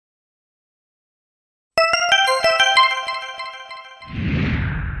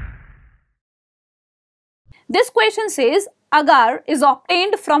This question says agar is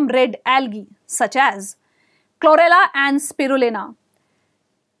obtained from red algae such as chlorella and spirulina.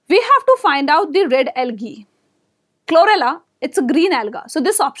 We have to find out the red algae. Chlorella, it's a green alga, so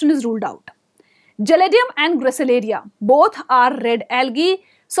this option is ruled out. Gelidium and Gracilaria, both are red algae,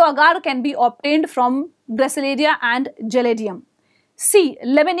 so agar can be obtained from Gracilaria and Gelidium. C.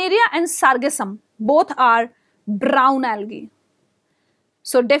 Laminaria and Sargassum, both are brown algae.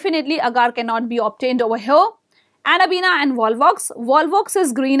 So definitely agar cannot be obtained over here. Anabina and Volvox. Volvox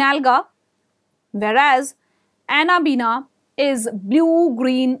is green alga, whereas Anabina is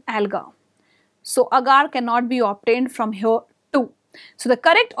blue-green alga. So agar cannot be obtained from here too. So the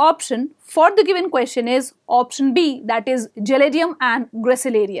correct option for the given question is option B, that is Gelidium and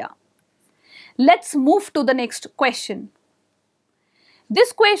Gracilaria. Let's move to the next question.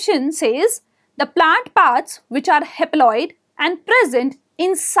 This question says the plant parts which are haploid and present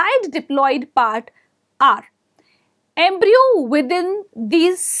inside diploid part are embryo within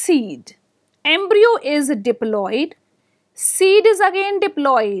the seed. Embryo is diploid, seed is again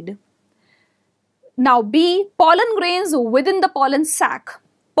diploid. Now B, pollen grains within the pollen sac.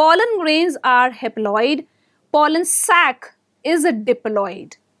 Pollen grains are haploid, pollen sac is a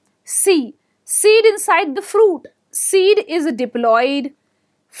diploid. C, seed inside the fruit. Seed is a diploid,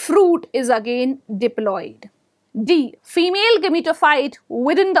 fruit is again diploid. D, female gametophyte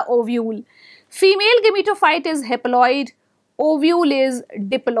within the ovule. Female gametophyte is haploid, ovule is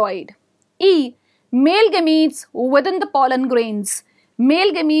diploid. E, male gametes within the pollen grains.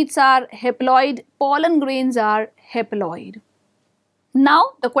 Male gametes are haploid, pollen grains are haploid.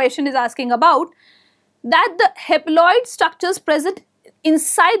 Now the question is asking about that the haploid structures present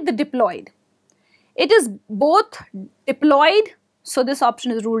inside the diploid. It is both diploid, so this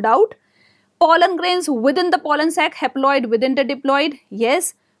option is ruled out. Pollen grains within the pollen sac, haploid within the diploid,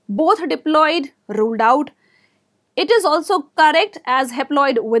 yes. Both diploid, ruled out. It is also correct as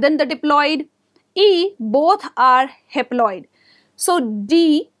haploid within the diploid. E, both are haploid. So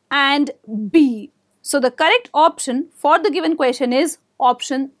D and B. So the correct option for the given question is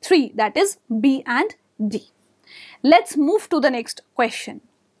option 3, that is B and D. Let's move to the next question.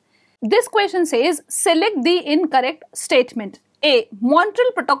 This question says select the incorrect statement. A,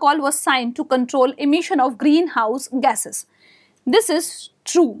 Montreal Protocol was signed to control emission of greenhouse gases. This is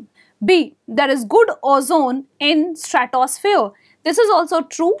true. B, there is good ozone in stratosphere. This is also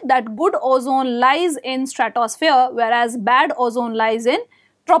true that good ozone lies in stratosphere whereas bad ozone lies in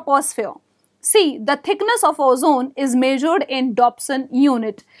troposphere. C, the thickness of ozone is measured in Dobson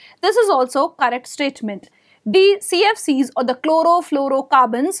unit. This is also correct statement. D, CFCs or the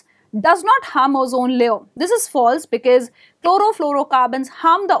chlorofluorocarbons does not harm ozone layer. This is false because chlorofluorocarbons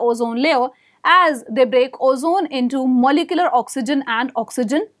harm the ozone layer as they break ozone into molecular oxygen and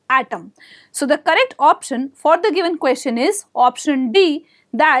oxygen atom. So the correct option for the given question is option D,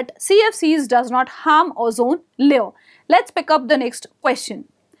 that CFCs does not harm ozone layer. Let's pick up the next question.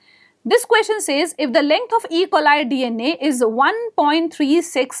 This question says if the length of E. coli DNA is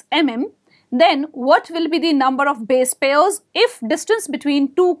 1.36 mm, then what will be the number of base pairs if distance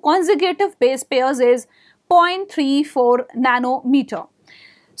between two consecutive base pairs is 0.34 nanometer?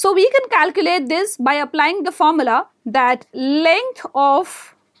 So we can calculate this by applying the formula that length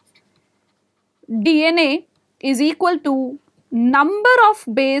of DNA is equal to number of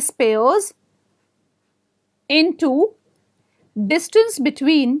base pairs into distance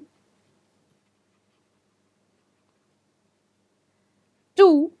between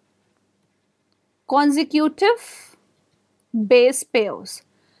two consecutive base pairs.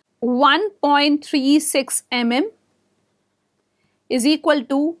 1.36 mm is equal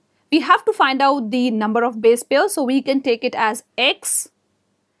to, we have to find out the number of base pairs, so we can take it as x,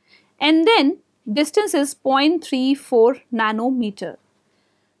 and then distance is 0.34 nanometer.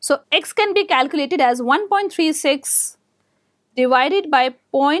 So x can be calculated as 1.36 divided by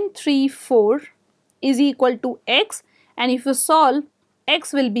 0.34 is equal to x, and if you solve,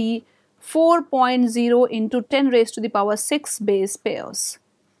 x will be 4.0 into 10 raised to the power 6 base pairs.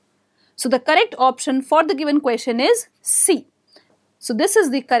 So the correct option for the given question is C. So this is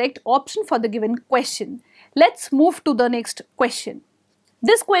the correct option for the given question. Let's move to the next question.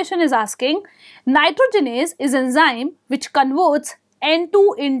 This question is asking, nitrogenase is enzyme which converts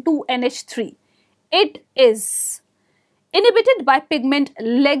N2 into NH3. It is inhibited by pigment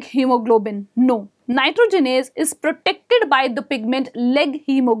leg hemoglobin. No. Nitrogenase is protected by the pigment leg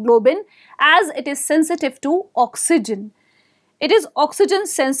hemoglobin as it is sensitive to oxygen. It is oxygen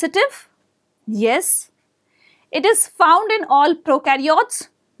sensitive? Yes. It is found in all prokaryotes?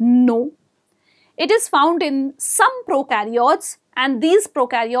 No. It is found in some prokaryotes, and these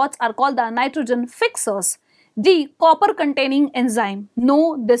prokaryotes are called the nitrogen fixers. D. Copper containing enzyme.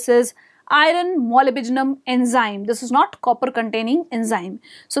 No, this is iron molybdenum enzyme. This is not copper containing enzyme.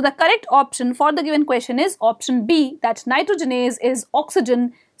 So the correct option for the given question is option B, that nitrogenase is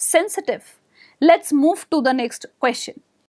oxygen sensitive. Let's move to the next question.